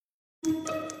This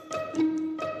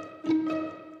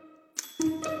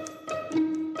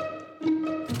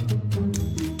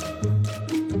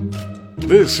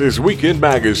is Weekend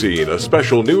Magazine, a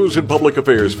special news and public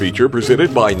affairs feature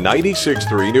presented by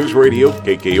 96.3 News Radio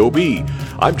KKOB.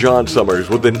 I'm John Summers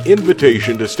with an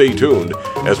invitation to stay tuned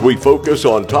as we focus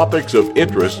on topics of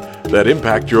interest that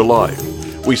impact your life.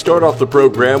 We start off the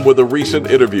program with a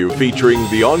recent interview featuring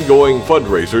the ongoing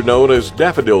fundraiser known as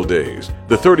Daffodil Days,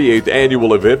 the 38th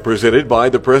annual event presented by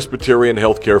the Presbyterian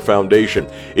Healthcare Foundation.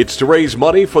 It's to raise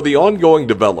money for the ongoing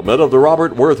development of the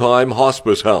Robert Wertheim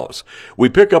Hospice House. We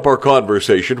pick up our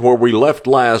conversation where we left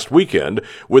last weekend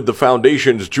with the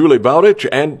Foundation's Julie Bowditch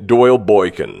and Doyle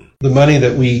Boykin. The money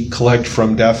that we collect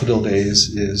from Daffodil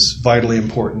Days is vitally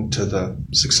important to the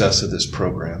success of this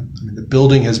program. The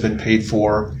building has been paid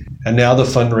for, and now the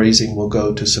fundraising will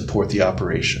go to support the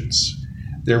operations.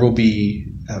 There will be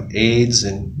aides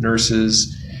and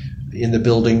nurses in the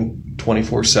building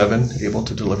 24/7, able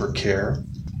to deliver care,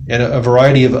 and a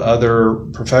variety of other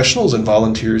professionals and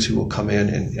volunteers who will come in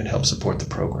and help support the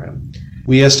program.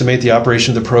 We estimate the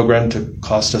operation of the program to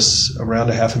cost us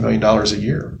around $500,000 a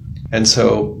year. And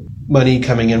so money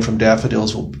coming in from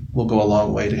Daffodils will go a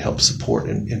long way to help support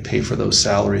and pay for those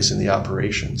salaries in the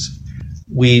operations.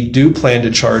 We do plan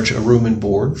to charge a room and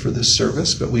board for this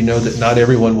service, but we know that not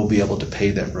everyone will be able to pay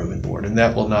that room and board, and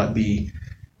that will not be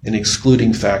an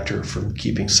excluding factor from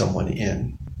keeping someone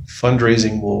in.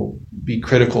 Fundraising will be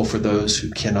critical for those who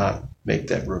cannot make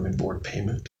that room and board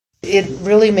payment. It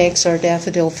really makes our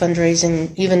Daffodil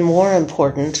fundraising even more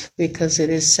important because it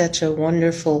is such a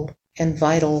wonderful and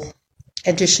vital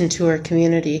addition to our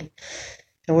community.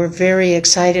 And we're very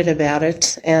excited about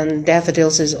it, and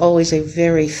Daffodils is always a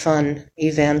very fun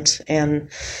event and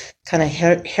kind of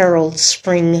heralds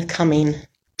spring coming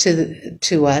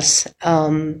to us.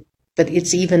 But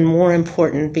it's even more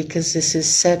important because this is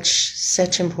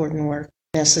such important work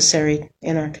necessary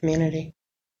in our community.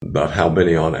 About how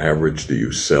many on average do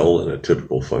you sell in a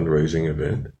typical fundraising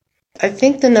event? I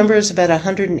think the number is about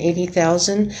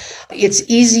 180,000. It's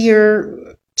easier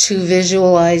to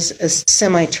visualize a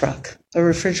semi-truck, a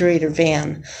refrigerator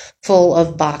van full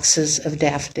of boxes of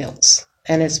daffodils.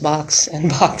 And it's box and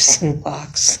box and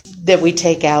box that we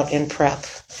take out and prep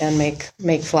and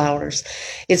make flowers.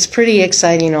 It's pretty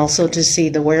exciting also to see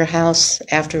the warehouse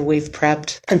after we've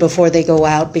prepped and before they go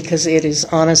out, because it is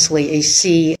honestly a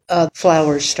sea of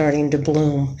flowers starting to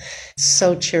bloom. It's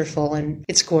so cheerful and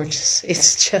it's gorgeous.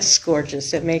 It's just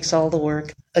gorgeous. It makes all the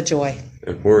work a joy.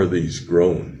 And where are these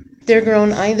grown? They're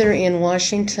grown either in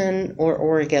Washington or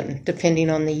Oregon,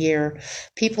 depending on the year.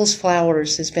 People's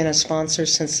Flowers has been a sponsor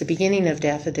since the beginning of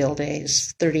Daffodil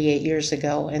Days, 38 years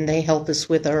ago, and they help us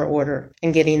with our order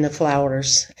and getting the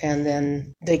flowers. And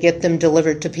then they get them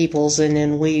delivered to people's, and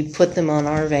then we put them on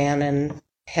our van and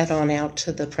head on out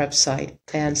to the prep site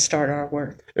and start our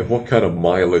work. And what kind of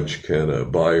mileage can a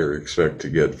buyer expect to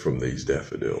get from these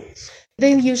daffodils?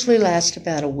 They usually last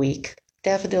about a week.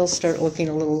 Daffodils start looking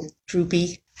a little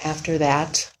droopy after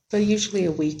that, but usually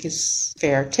a week is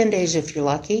fair. 10 days if you're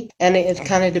lucky. And it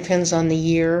kind of depends on the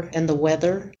year and the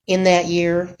weather in that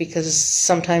year, because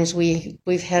sometimes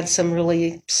we've had some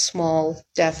really small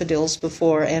daffodils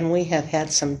before, and we have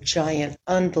had some giant,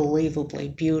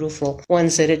 unbelievably beautiful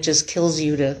ones that it just kills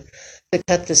you to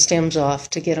cut the stems off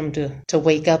to get them to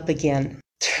wake up again.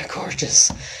 They're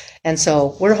gorgeous. And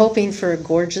so we're hoping for a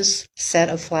gorgeous set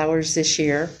of flowers this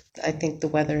year. I think the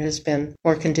weather has been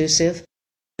more conducive.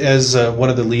 As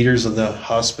one of the leaders of the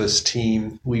hospice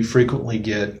team, we frequently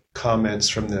get comments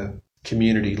from the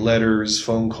community, letters,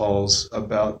 phone calls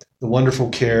about the wonderful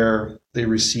care they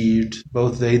received,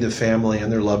 both they, the family,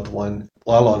 and their loved one,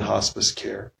 while on hospice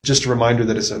care. Just a reminder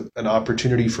that it's an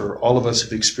opportunity for all of us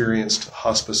who've experienced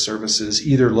hospice services,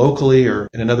 either locally or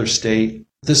in another state.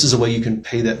 This is a way you can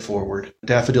pay that forward.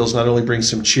 Daffodils not only bring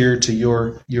some cheer to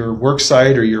your work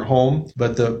site or your home,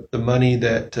 but the money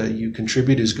that you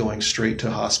contribute is going straight to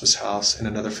a hospice house, and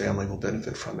another family will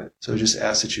benefit from it. So I just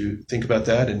ask that you think about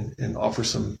that and offer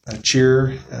some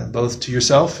cheer both to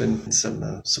yourself and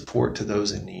some support to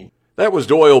those in need. That was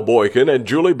Doyle Boykin and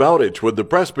Julie Bowditch with the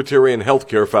Presbyterian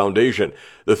Healthcare Foundation.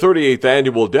 The 38th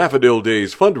annual Daffodil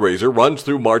Days fundraiser runs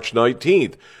through March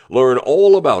 19th. Learn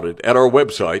all about it at our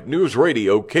website,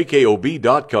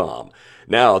 newsradiokkob.com.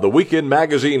 Now, the Weekend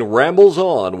Magazine rambles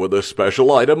on with a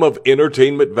special item of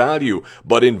entertainment value,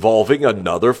 but involving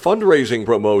another fundraising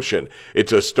promotion.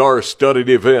 It's a star-studded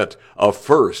event, a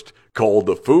first, called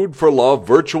the Food for Love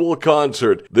Virtual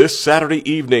Concert this Saturday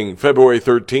evening, February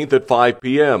 13th at 5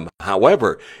 p.m.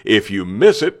 However, if you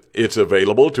miss it, it's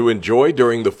available to enjoy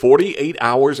during the 48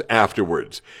 hours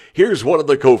afterwards. Here's one of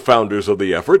the co-founders of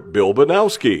the effort, Bill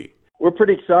Banowsky. We're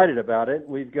pretty excited about it.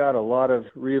 We've got a lot of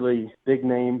really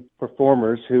big-name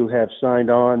performers who have signed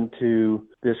on to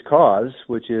this cause,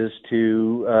 which is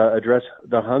to address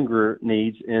the hunger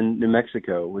needs in New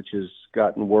Mexico, which has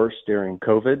gotten worse during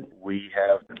COVID. We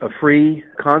have a free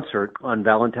concert on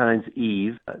Valentine's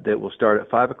Eve that will start at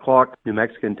 5 o'clock New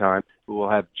Mexican time.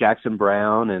 We'll have Jackson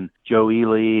Brown and Joe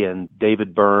Ely and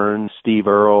David Byrne, Steve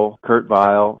Earle, Kurt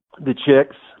Vile, the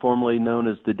Chicks, formerly known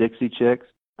as the Dixie Chicks.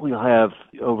 We'll have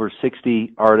over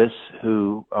 60 artists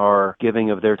who are giving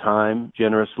of their time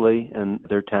generously and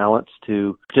their talents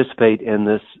to participate in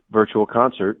this virtual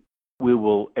concert. We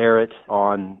will air it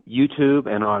on YouTube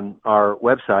and on our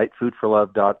website,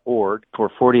 foodforlove.org,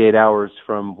 for 48 hours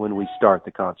from when we start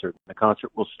the concert. The concert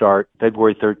will start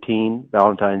February 13,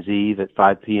 Valentine's Eve at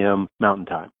 5 p.m. Mountain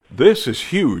Time. This is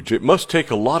huge. It must take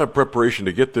a lot of preparation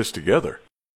to get this together.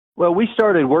 Well, we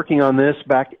started working on this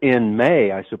back in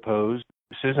May, I suppose.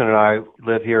 Susan and I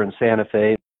live here in Santa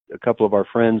Fe. A couple of our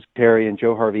friends, Terry and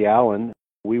Joe Harvey Allen,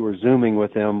 we were Zooming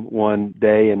with them one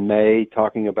day in May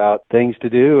talking about things to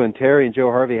do, and Terry and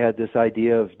Joe Harvey had this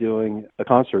idea of doing a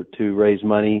concert to raise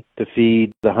money to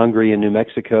feed the hungry in New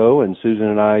Mexico, and Susan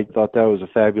and I thought that was a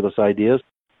fabulous idea.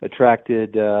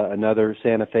 Attracted another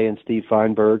Santa Fe and Steve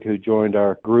Feinberg, who joined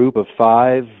our group of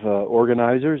 5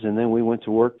 organizers, and then we went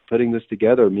to work putting this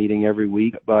together, meeting every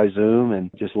week by Zoom and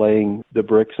just laying the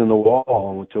bricks in the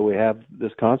wall until we have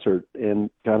this concert. And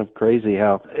kind of crazy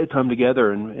how it come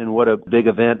together and what a big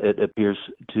event it appears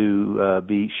to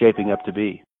be shaping up to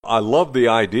be. I love the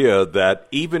idea that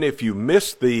even if you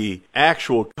miss the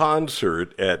actual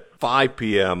concert at 5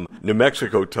 p.m. New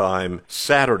Mexico time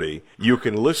Saturday, you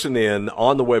can listen in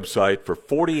on the website for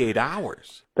 48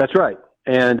 hours. That's right.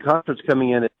 And concerts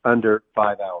coming in at under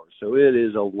 5 hours. So it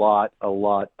is a lot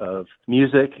of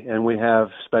music. And we have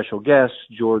special guests,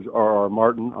 George R.R.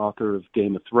 Martin, author of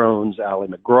Game of Thrones, Ally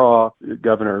McGraw,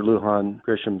 Governor Lujan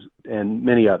Grisham, and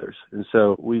many others. And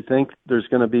so we think there's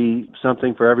going to be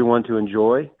something for everyone to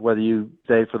enjoy, whether you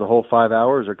stay for the whole 5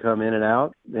 hours or come in and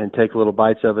out and take little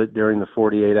bites of it during the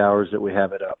 48 hours that we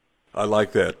have it up. I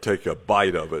like that. Take a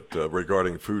bite of it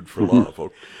regarding Food for Love.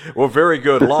 Well, very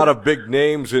good. A lot of big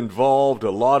names involved,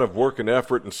 a lot of work and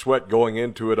effort and sweat going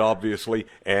into it, obviously,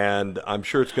 and I'm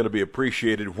sure it's going to be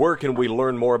appreciated. Where can we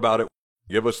learn more about it?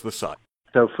 Give us the site.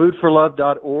 So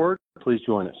foodforlove.org. Please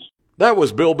join us. That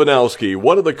was Bill Banowsky,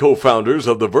 one of the co-founders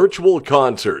of the virtual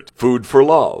concert, Food for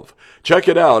Love. Check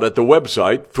it out at the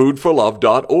website,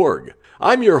 foodforlove.org.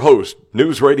 I'm your host,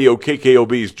 News Radio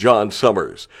KKOB's John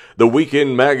Summers. The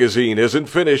Weekend Magazine isn't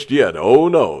finished yet. Oh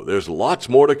no, there's lots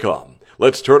more to come.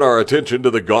 Let's turn our attention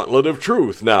to the Gauntlet of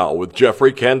Truth now with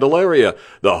Jeffrey Candelaria,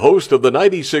 the host of the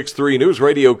 96.3 News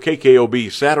Radio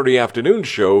KKOB Saturday afternoon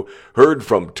show, heard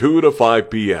from 2 to 5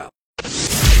 p.m.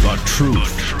 The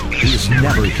truth is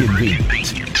never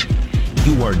convenient.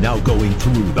 You are now going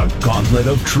through the Gauntlet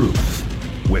of Truth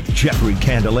with Jeffrey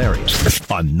Candelaria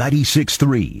on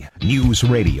 96.3 News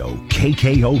Radio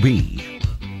KKOB.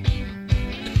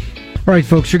 All right,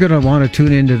 folks, you're going to want to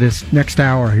tune into this next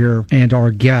hour here, and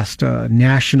our guest,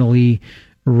 nationally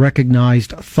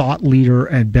recognized thought leader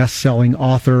and best-selling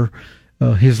author.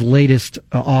 His latest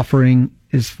offering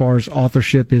as far as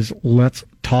authorship is Let's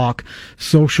Talk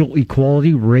Social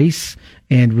Equality, Race,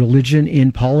 and Religion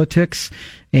in Politics.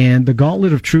 And the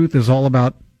Gauntlet of Truth is all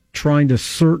about trying to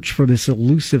search for this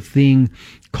elusive thing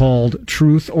called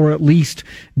truth, or at least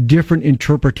different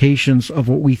interpretations of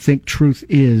what we think truth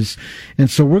is. And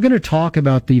so we're going to talk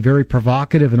about the very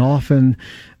provocative and often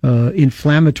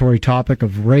inflammatory topic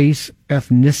of race,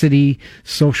 ethnicity,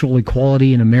 social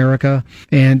equality in America.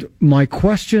 And my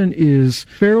question is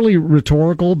fairly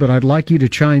rhetorical, but I'd like you to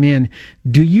chime in.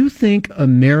 Do you think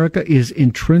America is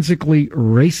intrinsically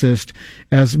racist,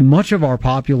 as much of our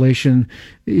population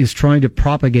is trying to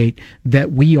propagate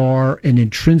that we are an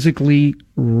intrinsically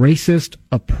racist,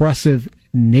 oppressive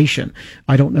nation?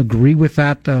 I don't agree with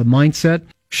that mindset.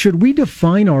 Should we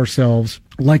define ourselves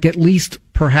like at least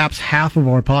perhaps half of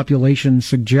our population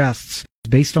suggests,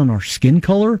 based on our skin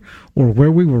color or where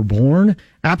we were born?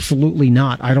 Absolutely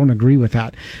not. I don't agree with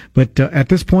that. But at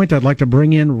this point, I'd like to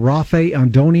bring in Rafi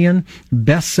Andonian,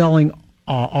 best-selling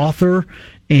author,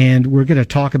 and we're going to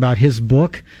talk about his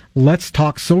book, Let's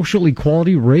Talk Social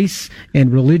Equality, Race,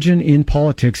 and Religion in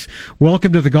Politics.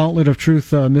 Welcome to the Gauntlet of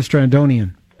Truth, Mr.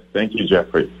 Andonian. Thank you,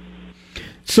 Jeffrey.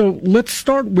 So let's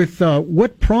start with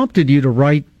what prompted you to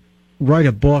write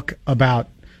a book about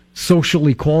social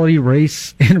equality,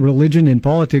 race, and religion in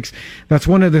politics. That's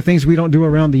one of the things we don't do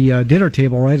around the dinner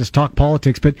table, right, is talk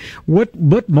politics. But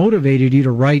what motivated you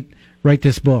to write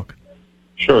this book?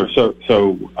 Sure.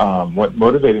 So what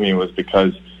motivated me was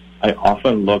because I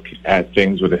often look at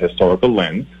things with a historical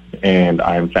lens, and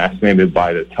I am fascinated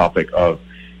by the topic of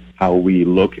how we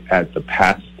look at the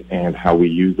past and how we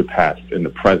use the past in the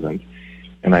present.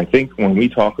 And I think when we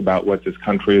talk about what this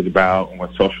country is about and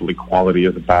what social equality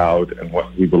is about and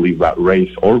what we believe about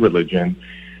race or religion,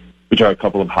 which are a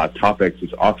couple of hot topics,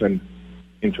 it's often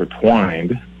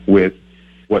intertwined with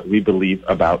what we believe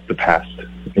about the past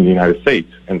in the United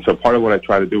States. And so part of what I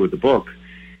try to do with the book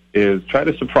is try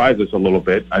to surprise us a little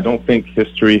bit. I don't think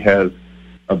history has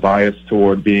a bias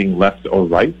toward being left or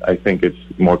right. I think it's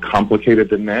more complicated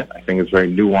than that. I think it's very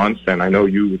nuanced, and I know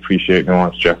you appreciate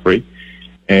nuance, Jeffrey.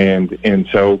 And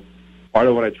so part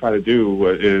of what I try to do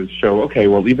is show, okay,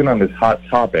 well, even on this hot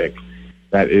topic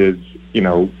that is,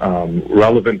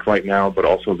 relevant right now, but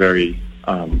also very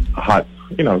hot,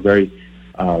 very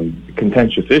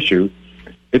contentious issue,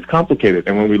 it's complicated.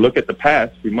 And when we look at the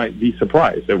past, we might be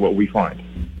surprised at what we find.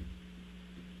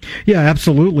 Yeah,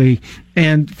 absolutely.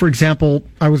 And for example,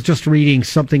 I was just reading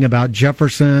something about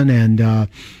Jefferson and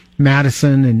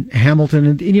Madison and Hamilton.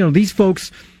 And, these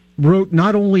folks wrote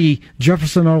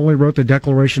Jefferson not only wrote the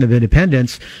Declaration of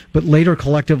Independence, but later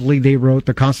collectively they wrote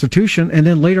the Constitution. And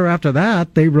then later after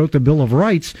that, they wrote the Bill of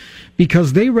Rights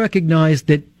because they recognized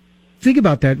that, think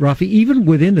about that, Rafi, even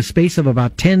within the space of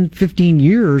about 10, 15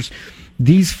 years,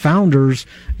 these founders,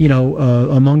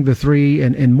 among the three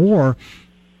and more,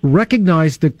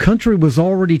 recognized the country was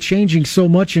already changing so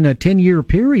much in a 10-year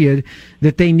period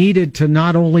that they needed to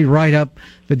not only write up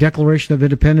the Declaration of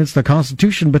Independence, the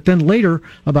Constitution, but then later,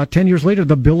 about 10 years later,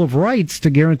 the Bill of Rights to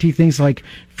guarantee things like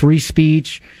free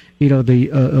speech, the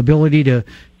ability to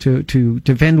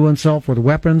defend oneself with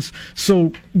weapons.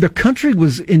 So the country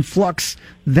was in flux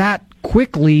that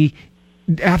quickly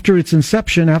after its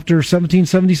inception, after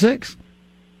 1776.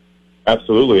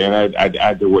 Absolutely, and I'd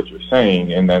add to what you're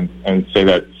saying, and say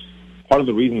that part of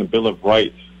the reason the Bill of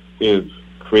Rights is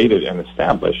created and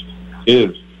established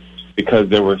is because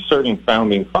there were certain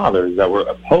founding fathers that were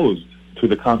opposed to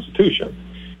the Constitution,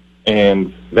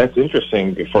 and that's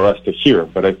interesting for us to hear.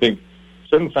 But I think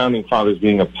certain founding fathers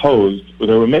being opposed,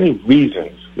 there were many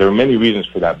reasons. There were many reasons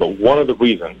for that, but one of the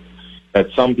reasons that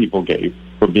some people gave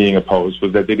for being opposed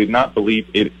was that they did not believe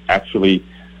it actually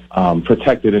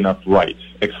protected enough rights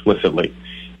explicitly.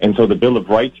 And so the Bill of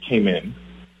Rights came in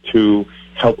to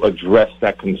help address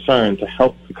that concern, to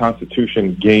help the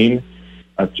Constitution gain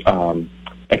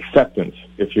acceptance,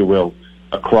 if you will,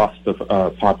 across the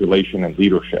population and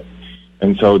leadership.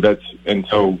 And so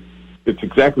it's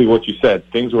exactly what you said.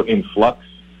 Things were in flux,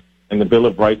 and the Bill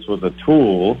of Rights was a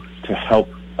tool to help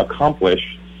accomplish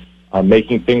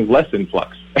making things less in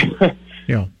flux.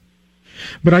 Yeah.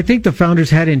 But I think the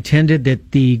founders had intended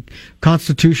that the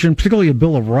Constitution, particularly a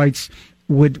Bill of Rights,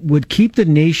 would keep the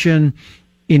nation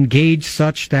engaged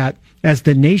such that as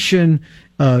the nation,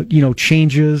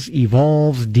 changes,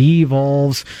 evolves,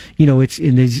 de-evolves, it's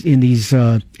in these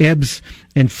ebbs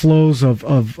and flows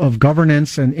of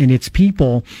governance and its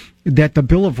people, that the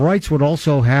Bill of Rights would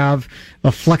also have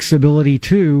a flexibility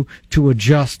to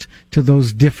adjust to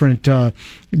those different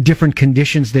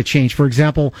conditions that change. For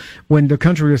example, when the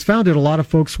country was founded, a lot of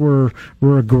folks were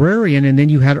agrarian, and then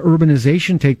you had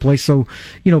urbanization take place. So,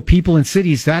 people in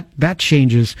cities, that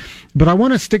changes. But I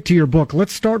want to stick to your book.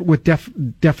 Let's start with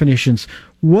definitions.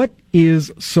 What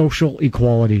is social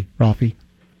equality, Rafi?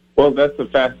 Well, that's the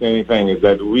fascinating thing, is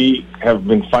that we have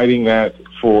been fighting that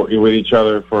with each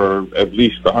other for at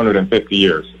least 150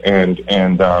 years, and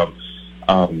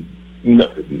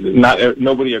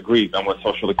nobody agrees on what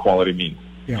social equality means.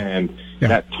 Yeah. And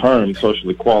that term, social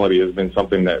equality, has been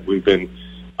something that we've been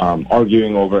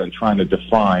arguing over and trying to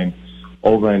define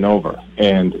over and over.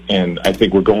 And I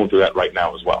think we're going through that right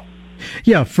now as well.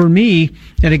 Yeah, for me,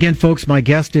 and again, folks, my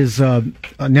guest is a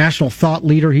national thought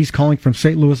leader. He's calling from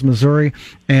St. Louis, Missouri,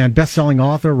 and best-selling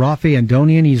author Rafi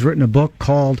Andonian. He's written a book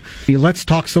called Let's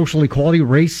Talk Social Equality,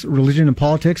 Race, Religion, and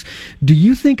Politics. Do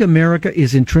you think America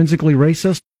is intrinsically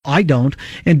racist? I don't.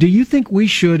 And do you think we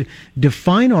should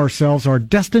define ourselves, our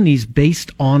destinies,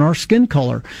 based on our skin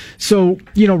color? So,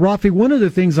 Rafi, one of the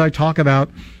things I talk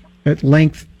about at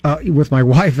length with my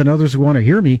wife and others who want to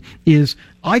hear me is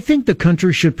I think the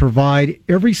country should provide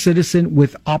every citizen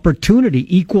with opportunity,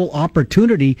 equal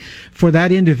opportunity for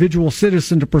that individual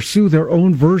citizen to pursue their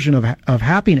own version of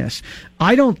happiness.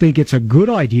 I don't think it's a good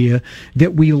idea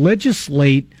that we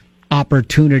legislate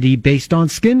opportunity based on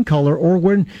skin color or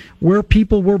where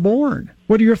people were born.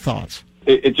 What are your thoughts?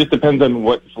 It just depends on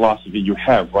what philosophy you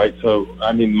have, right? So,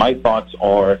 my thoughts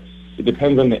are, it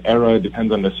depends on the era, it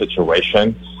depends on the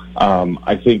situation.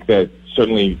 I think that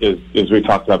certainly, as we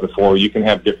talked about before, you can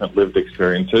have different lived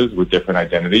experiences with different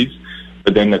identities.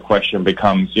 But then the question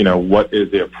becomes, what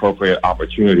is the appropriate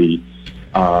opportunity,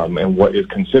 and what is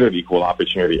considered equal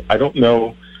opportunity? I don't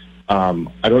know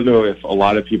if a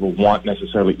lot of people want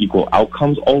necessarily equal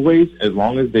outcomes always, as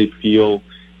long as they feel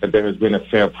that there has been a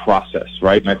fair process,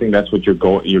 right? And I think that's what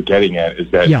you're getting at, is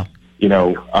that,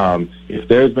 if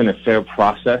there's been a fair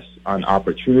process on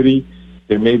opportunity,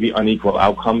 there may be unequal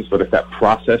outcomes, but if that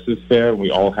process is fair and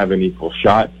we all have an equal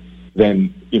shot,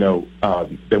 then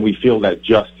we feel that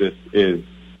justice is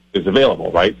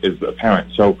available, right? Is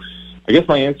apparent. So I guess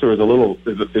my answer is a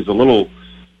little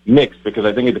mixed, because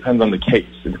I think it depends on the case.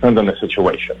 It depends on the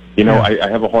situation. I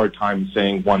have a hard time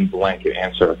saying one blanket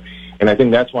answer, and I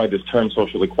think that's why this term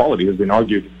social equality has been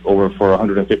argued over for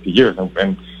 150 years,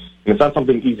 and it's not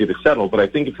something easy to settle. But I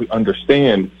think if we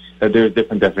understand that there's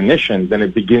different definitions, then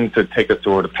it begins to take us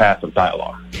toward a path of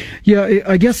dialogue. Yeah,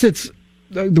 I guess it's.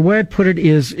 The way I'd put it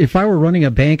is, if I were running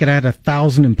a bank and I had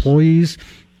 1,000 employees,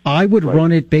 I would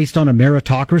run it based on a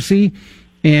meritocracy,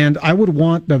 and I would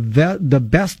want the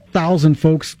best 1,000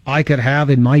 folks I could have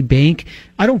in my bank.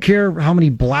 I don't care how many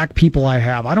black people I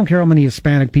have. I don't care how many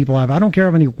Hispanic people I have. I don't care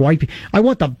how many white people. I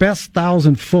want the best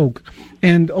 1,000 folk.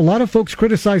 And a lot of folks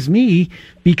criticize me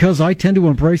because I tend to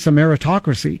embrace a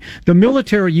meritocracy. The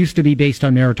military used to be based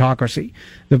on meritocracy.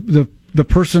 The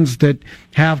persons that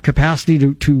have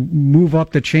capacity to move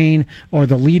up the chain are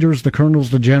the leaders, the colonels,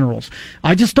 the generals.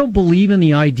 I just don't believe in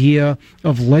the idea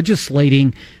of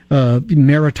legislating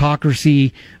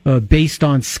meritocracy based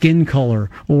on skin color,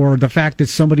 or the fact that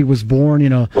somebody was born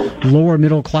in a lower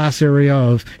middle class area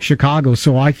of Chicago.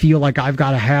 So I feel like I've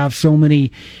got to have so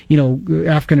many,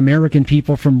 African American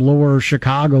people from lower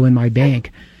Chicago in my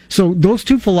bank. So those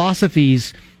two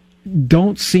philosophies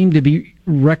don't seem to be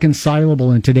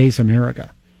reconcilable in today's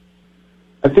America.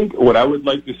 I think what I would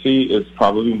like to see is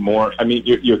probably more. I mean,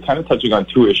 you're kind of touching on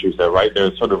two issues there, right?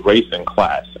 There's sort of race and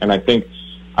class, and I think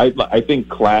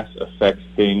class affects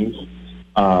things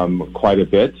quite a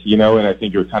bit, and I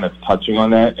think you're kind of touching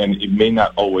on that, and it may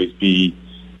not always be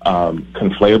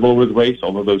conflatable with race,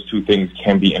 although those two things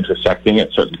can be intersecting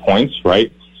at certain points,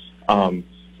 right? And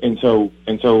so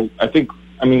I think.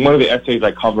 I mean, one of the essays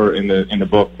I cover in the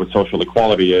book with social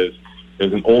equality is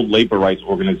there's an old labor rights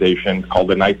organization called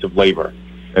the Knights of Labor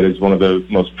that is one of the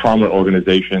most prominent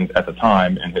organizations at the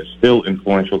time and is still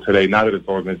influential today, not in its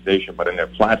organization, but in their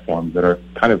platforms that are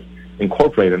kind of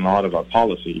incorporated in a lot of our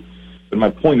policy. But my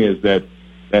point is that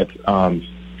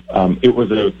it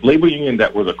was a labor union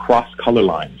that was across color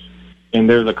lines. And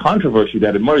there's a controversy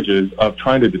that emerges of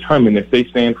trying to determine if they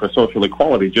stand for social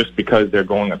equality just because they're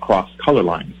going across color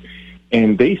lines.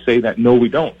 And they say that, no, we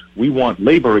don't. We want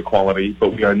labor equality,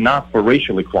 but we are not for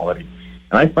racial equality.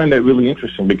 And I find that really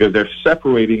interesting because they're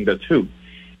separating the two.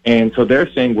 And so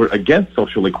they're saying we're against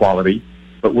social equality,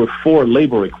 but we're for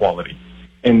labor equality.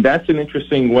 And that's an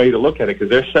interesting way to look at it because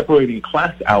they're separating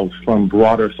class out from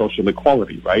broader social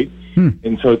equality, right?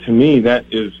 And so to me, that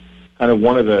is kind of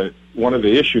one of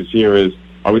the issues here is,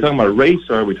 are we talking about race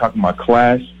or are we talking about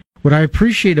class? What I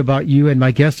appreciate about you, and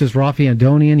my guest is Rafi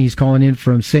Andonian. He's calling in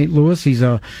from St. Louis. He's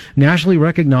a nationally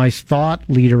recognized thought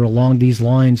leader along these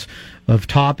lines of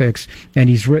topics, and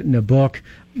he's written a book,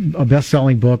 a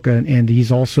best-selling book, and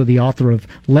he's also the author of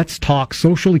Let's Talk,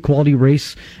 Social Equality,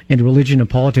 Race, and Religion and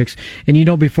Politics.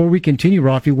 And, before we continue,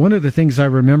 Rafi, one of the things I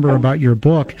remember about your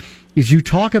book is you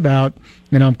talk about,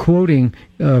 and I'm quoting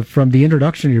from the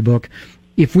introduction of your book,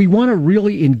 if we want to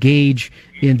really engage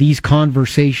in these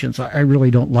conversations, I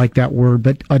really don't like that word,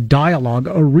 but a dialogue,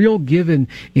 a real give and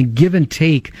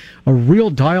take, a real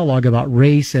dialogue about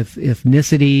race,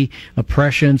 ethnicity,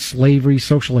 oppression, slavery,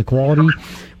 social equality,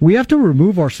 we have to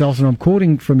remove ourselves, and I'm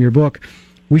quoting from your book,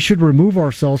 we should remove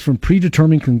ourselves from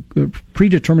predetermined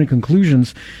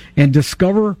conclusions and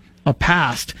discover a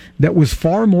past that was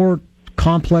far more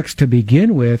complex to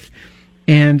begin with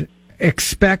and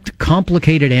expect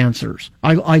complicated answers.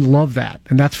 I love that,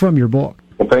 and that's from your book.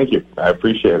 Well, thank you. I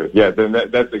appreciate it. Yeah, then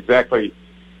that's exactly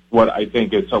what I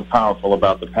think is so powerful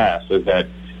about the past is that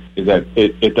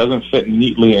it doesn't fit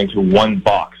neatly into one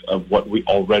box of what we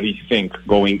already think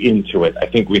going into it. I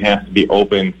think we have to be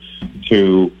open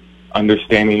to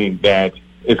understanding that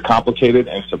it's complicated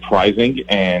and surprising,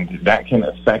 and that can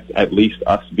affect at least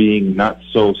us being not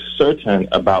so certain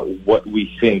about what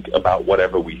we think about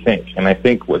whatever we think. And I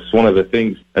think what's one of the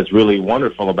things that's really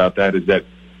wonderful about that is that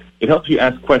it helps you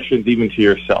ask questions even to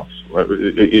yourself.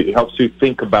 It helps you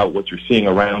think about what you're seeing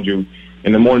around you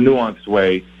in a more nuanced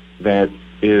way that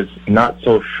is not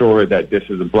so sure that this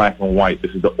is a black and white, this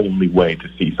is the only way to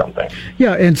see something.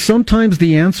 Yeah, and sometimes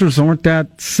the answers aren't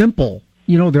that simple.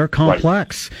 they're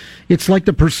complex. Right. It's like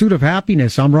the pursuit of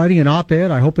happiness. I'm writing an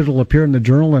op-ed. I hope it'll appear in the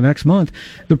Journal the next month.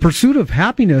 The pursuit of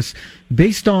happiness,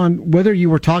 based on whether you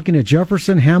were talking to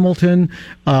Jefferson, Hamilton,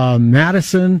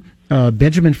 Madison,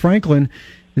 Benjamin Franklin,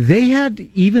 they had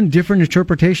even different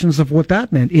interpretations of what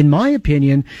that meant. In my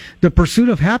opinion, the pursuit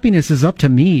of happiness is up to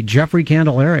me, Jeffrey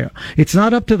Candelaria. It's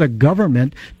not up to the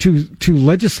government to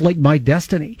legislate my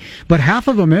destiny. But half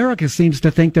of America seems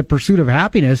to think that pursuit of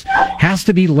happiness has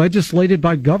to be legislated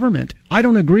by government. I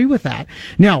don't agree with that.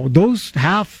 Now, those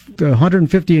the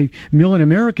 150 million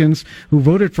Americans who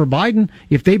voted for Biden,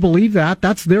 if they believe that,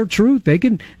 that's their truth. They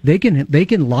can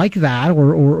like that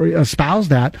or espouse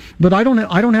that. But I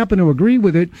don't happen to agree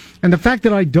with it. And the fact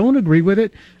that I don't agree with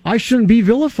it, I shouldn't be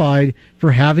vilified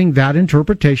for having that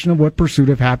interpretation of what pursuit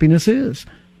of happiness is.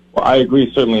 Well, I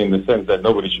agree certainly in the sense that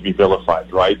nobody should be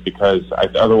vilified, right? Because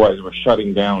otherwise we're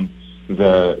shutting down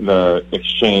the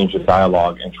exchange, the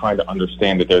dialogue, and trying to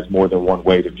understand that there's more than one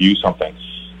way to view something.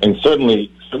 And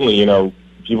certainly,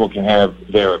 people can have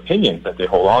their opinions that they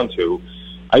hold on to.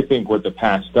 I think what the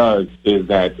past does is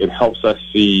that it helps us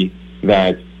see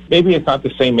that maybe it's not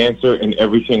the same answer in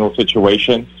every single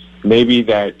situation. Maybe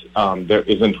that there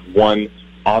isn't one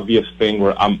obvious thing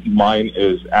where mine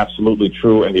is absolutely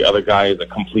true and the other guy is a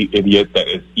complete idiot that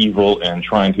is evil and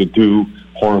trying to do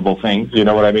horrible things. You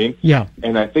know what I mean? Yeah.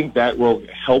 And I think that will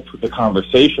help the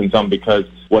conversation some, because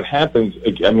what happens,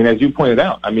 as you pointed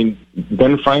out,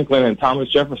 Ben Franklin and Thomas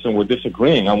Jefferson were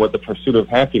disagreeing on what the pursuit of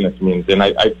happiness means. And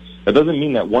that doesn't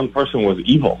mean that one person was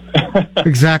evil.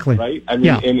 Exactly. Right? And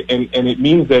it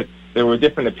means that there were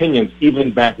different opinions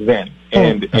even back then.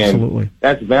 And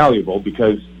that's valuable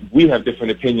because we have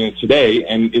different opinions today,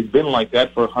 and it's been like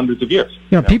that for hundreds of years.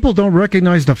 Yeah, people don't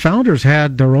recognize the founders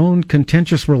had their own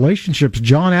contentious relationships.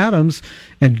 John Adams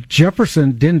and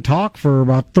Jefferson didn't talk for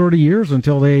about 30 years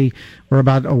until they were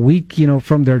about a week,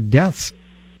 from their deaths.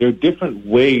 There are different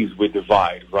ways we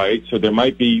divide, right? So there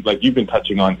might be, like you've been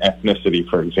touching on ethnicity,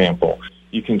 for example.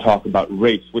 You can talk about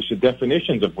race, which the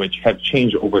definitions of which have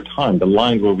changed over time. The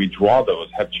lines where we draw those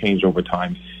have changed over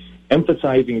time.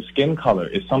 Emphasizing skin color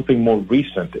is something more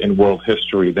recent in world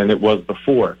history than it was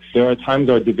before. There are times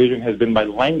our division has been by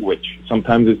language.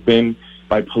 Sometimes it's been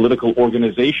by political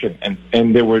organization.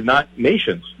 And there were not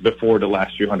nations before the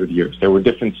last few hundred years. There were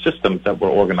different systems that were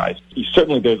organized.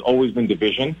 Certainly there's always been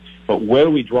division, but where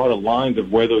we draw the lines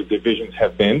of where those divisions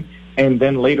have been, and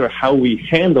then later how we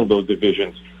handle those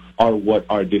divisions are what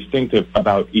are distinctive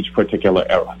about each particular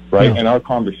era, right? Yeah. And our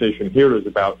conversation here is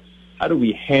about how do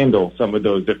we handle some of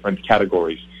those different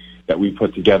categories that we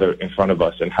put together in front of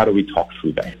us, and how do we talk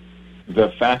through that? The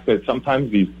fact that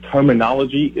sometimes the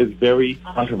terminology is very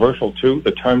controversial too.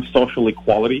 The term social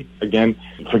equality, again,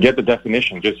 forget the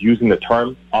definition. Just using the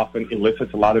term often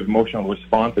elicits a lot of emotional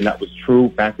response, and that was true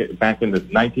back in the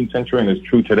 19th century and is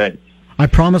true today. I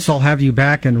promise I'll have you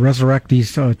back and resurrect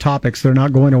these topics. They're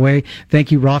not going away.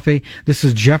 Thank you, Rafi. This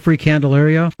is Jeffrey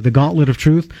Candelaria, the Gauntlet of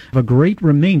Truth. Have a great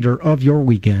remainder of your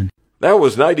weekend. That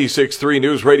was 96.3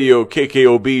 News Radio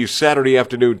KKOB's Saturday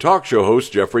afternoon talk show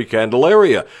host Jeffrey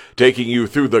Candelaria, taking you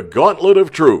through the Gauntlet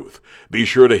of Truth. Be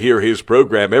sure to hear his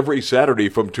program every Saturday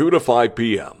from 2 to 5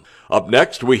 p.m. Up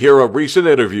next, we hear a recent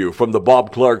interview from the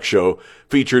Bob Clark Show,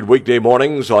 featured weekday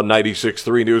mornings on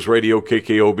 96.3 News Radio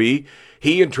KKOB.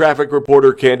 He and traffic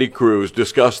reporter Candy Cruz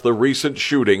discuss the recent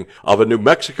shooting of a New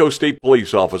Mexico State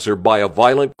police officer by a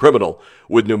violent criminal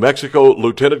with New Mexico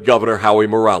Lieutenant Governor Howie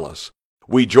Morales.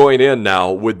 We join in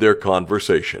now with their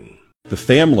conversation. The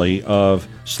family of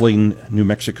slain New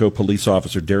Mexico police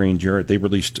officer Darian Jarrett, they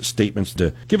released statements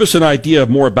to give us an idea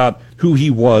more about who he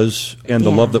was and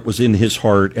the love that was in his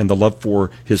heart and the love for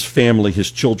his family,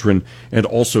 his children, and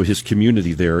also his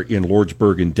community there in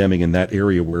Lordsburg and Deming, in that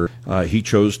area where he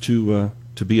chose to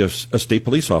be a state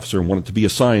police officer and wanted to be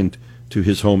assigned to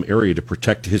his home area to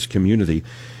protect his community.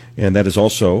 And that is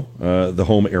also the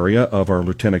home area of our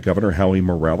Lieutenant Governor Howie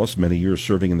Morales, many years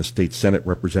serving in the state Senate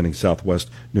representing Southwest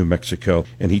New Mexico.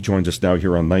 And he joins us now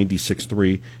here on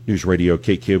 96.3 News Radio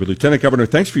KKOB. Lieutenant Governor,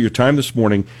 thanks for your time this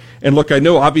morning. And look, I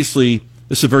know obviously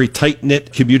this is a very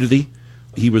tight-knit community.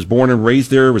 He was born and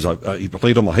raised there. He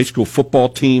played on the high school football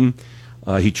team.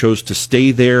 He chose to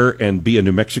stay there and be a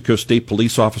New Mexico State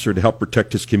police officer to help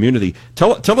protect his community.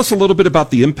 Tell us a little bit about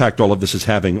the impact all of this is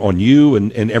having on you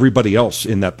and everybody else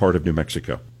in that part of New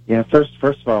Mexico. Yeah, first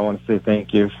of all, I want to say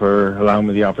thank you for allowing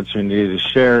me the opportunity to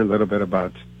share a little bit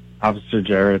about Officer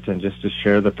Jarrett and just to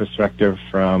share the perspective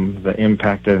from the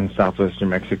impact in Southwest New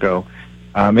Mexico.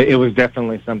 It was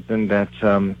definitely something that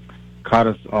caught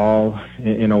us all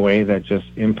in a way that just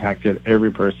impacted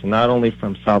every person, not only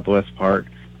from Southwest part,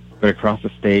 but across the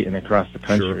state and across the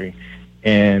country.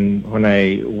 And when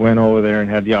I went over there and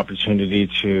had the opportunity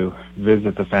to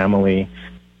visit the family,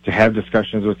 to have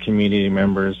discussions with community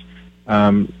members,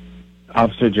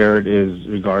 Officer Jarrett is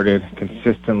regarded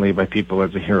consistently by people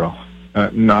as a hero,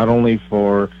 not only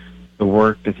for the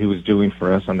work that he was doing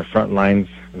for us on the front lines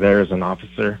there as an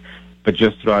officer, but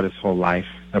just throughout his whole life,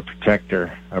 a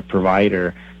protector, a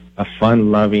provider, a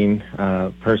fun-loving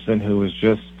person who was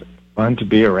just fun to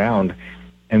be around.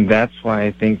 And that's why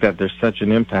I think that there's such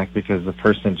an impact, because the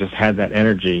person just had that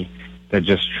energy that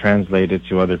just translated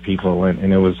to other people.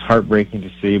 And it was heartbreaking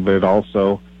to see, but it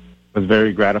also was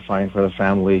very gratifying for the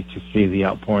family to see the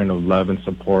outpouring of love and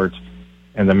support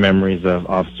and the memories of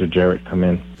Officer Jarrett come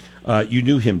in. You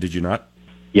knew him, did you not?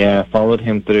 Yeah, I followed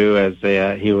him through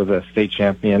as he was a state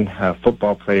champion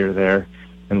football player there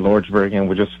in Lordsburg, and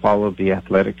we just followed the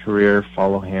athletic career,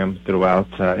 follow him throughout,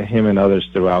 him and others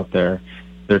throughout their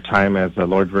time as a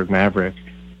Lordsburg Maverick.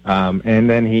 And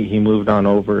then he moved on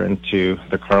over into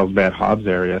the Carlsbad Hobbs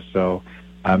area, so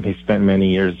he spent many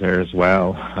years there as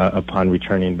well upon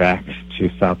returning back to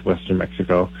southwestern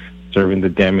Mexico, serving the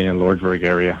Deming and Lordsburg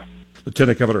area.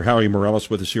 Lieutenant Governor Howie Morales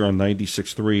with us here on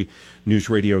 96.3 News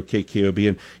Radio KKOB.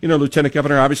 And, you know, Lieutenant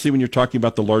Governor, obviously when you're talking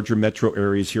about the larger metro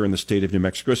areas here in the state of New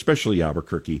Mexico, especially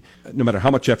Albuquerque, no matter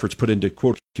how much effort's put into,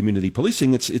 quote, community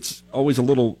policing, it's always a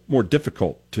little more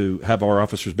difficult to have our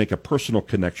officers make a personal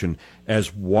connection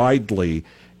as widely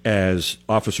as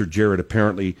Officer Jarrett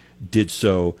apparently did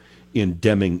so in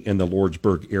Deming and the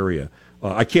Lordsburg area.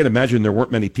 I can't imagine there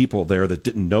weren't many people there that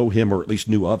didn't know him or at least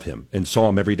knew of him and saw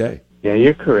him every day. Yeah,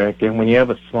 you're correct. And when you have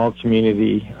a small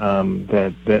community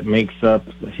that makes up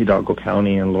Hidalgo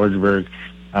County and Lordsburg,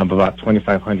 about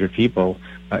 2,500 people,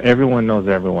 everyone knows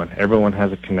everyone. Everyone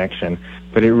has a connection.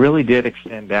 But it really did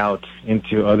extend out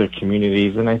into other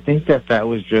communities, and I think that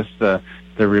was just the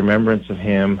remembrance of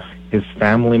him, his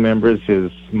family members,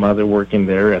 his mother working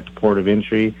there at the port of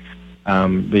entry,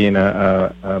 being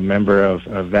a member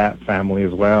of that family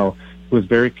as well, who was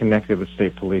very connected with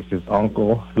state police. His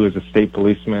uncle, who is a state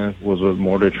policeman, was with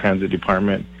Motor Transit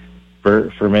Department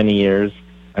for many years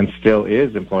and still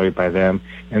is employed by them.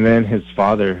 And then his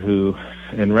father, who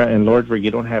in Lordsburg,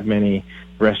 you don't have many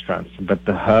restaurants, but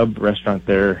the hub restaurant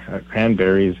there,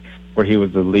 Cranberries, where he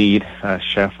was the lead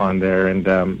chef on there,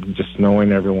 and just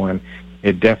knowing everyone,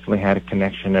 it definitely had a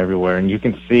connection everywhere. And you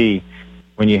can see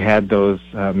when you had those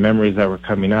memories that were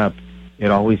coming up, it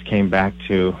always came back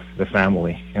to the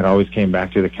family. It always came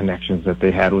back to the connections that they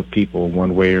had with people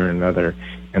one way or another.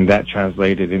 And that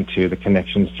translated into the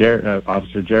connections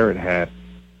Officer Jarrett had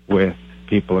with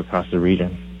people across the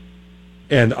region.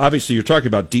 And obviously you're talking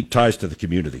about deep ties to the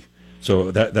community. So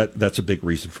that's a big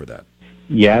reason for that.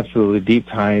 Yeah, absolutely. Deep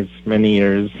ties, many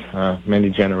years,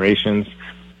 many generations.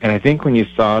 And I think when you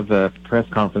saw the press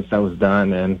conference that was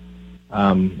done and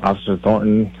Officer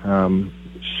Thornton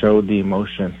showed the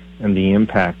emotion and the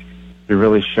impact, it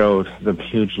really showed the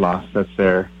huge loss that's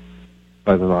there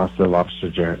by the loss of Officer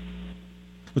Jarrett.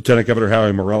 Lieutenant Governor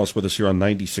Howie Morales with us here on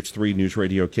 96.3 News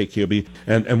Radio KKOB.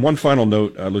 And one final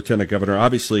note, Lieutenant Governor,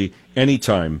 obviously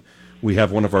anytime we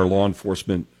have one of our law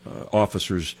enforcement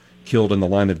officers killed in the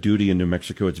line of duty in New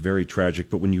Mexico, it's very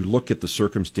tragic. But when you look at the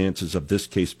circumstances of this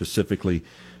case specifically,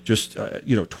 just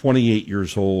 28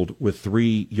 years old with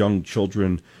 3 young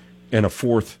children and a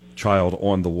 4th child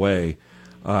on the way.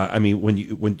 I mean, when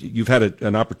you've had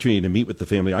an opportunity to meet with the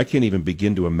family, I can't even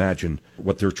begin to imagine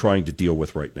what they're trying to deal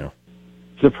with right now.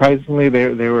 Surprisingly,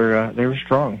 they were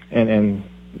strong and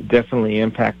definitely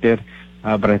impacted.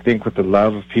 But I think with the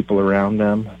love of people around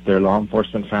them, their law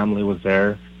enforcement family was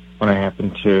there when I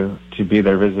happened to be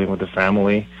there visiting with the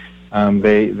family.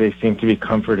 They seem to be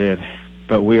comforted,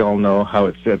 but we all know how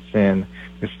it sets in,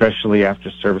 especially after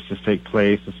services take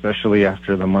place, especially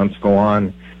after the months go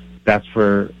on. That's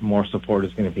where more support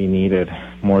is going to be needed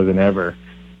more than ever.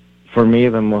 For me,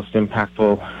 the most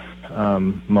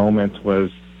impactful moment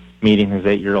was meeting his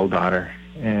 8-year-old daughter,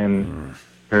 and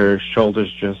her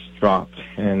shoulders just dropped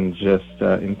and just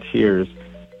in tears.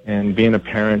 And being a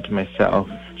parent myself,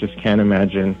 just can't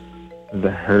imagine the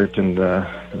hurt and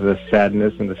the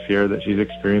sadness and the fear that she's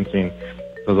experiencing.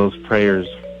 So those prayers,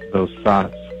 those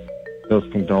thoughts, those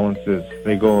condolences,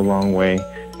 they go a long way.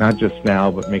 Not just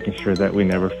now, but making sure that we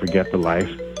never forget the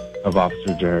life of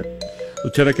Officer Jarrett.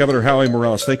 Lieutenant Governor Howie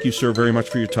Morales, thank you, sir, very much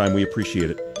for your time. We appreciate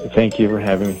it. Thank you for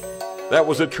having me. That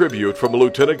was a tribute from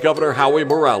Lieutenant Governor Howie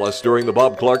Morales during the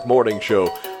Bob Clark Morning Show,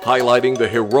 highlighting the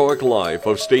heroic life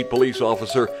of State Police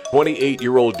Officer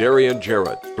 28-year-old Darian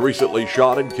Jarrett, recently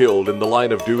shot and killed in the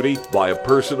line of duty by a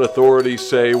person authorities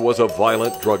say was a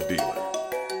violent drug dealer.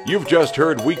 You've just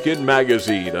heard Weekend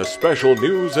Magazine, a special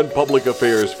news and public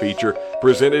affairs feature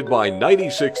presented by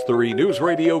 96.3 News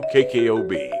Radio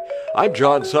KKOB. I'm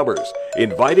John Summers,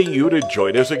 inviting you to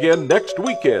join us again next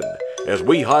weekend as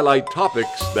we highlight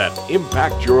topics that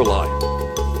impact your life.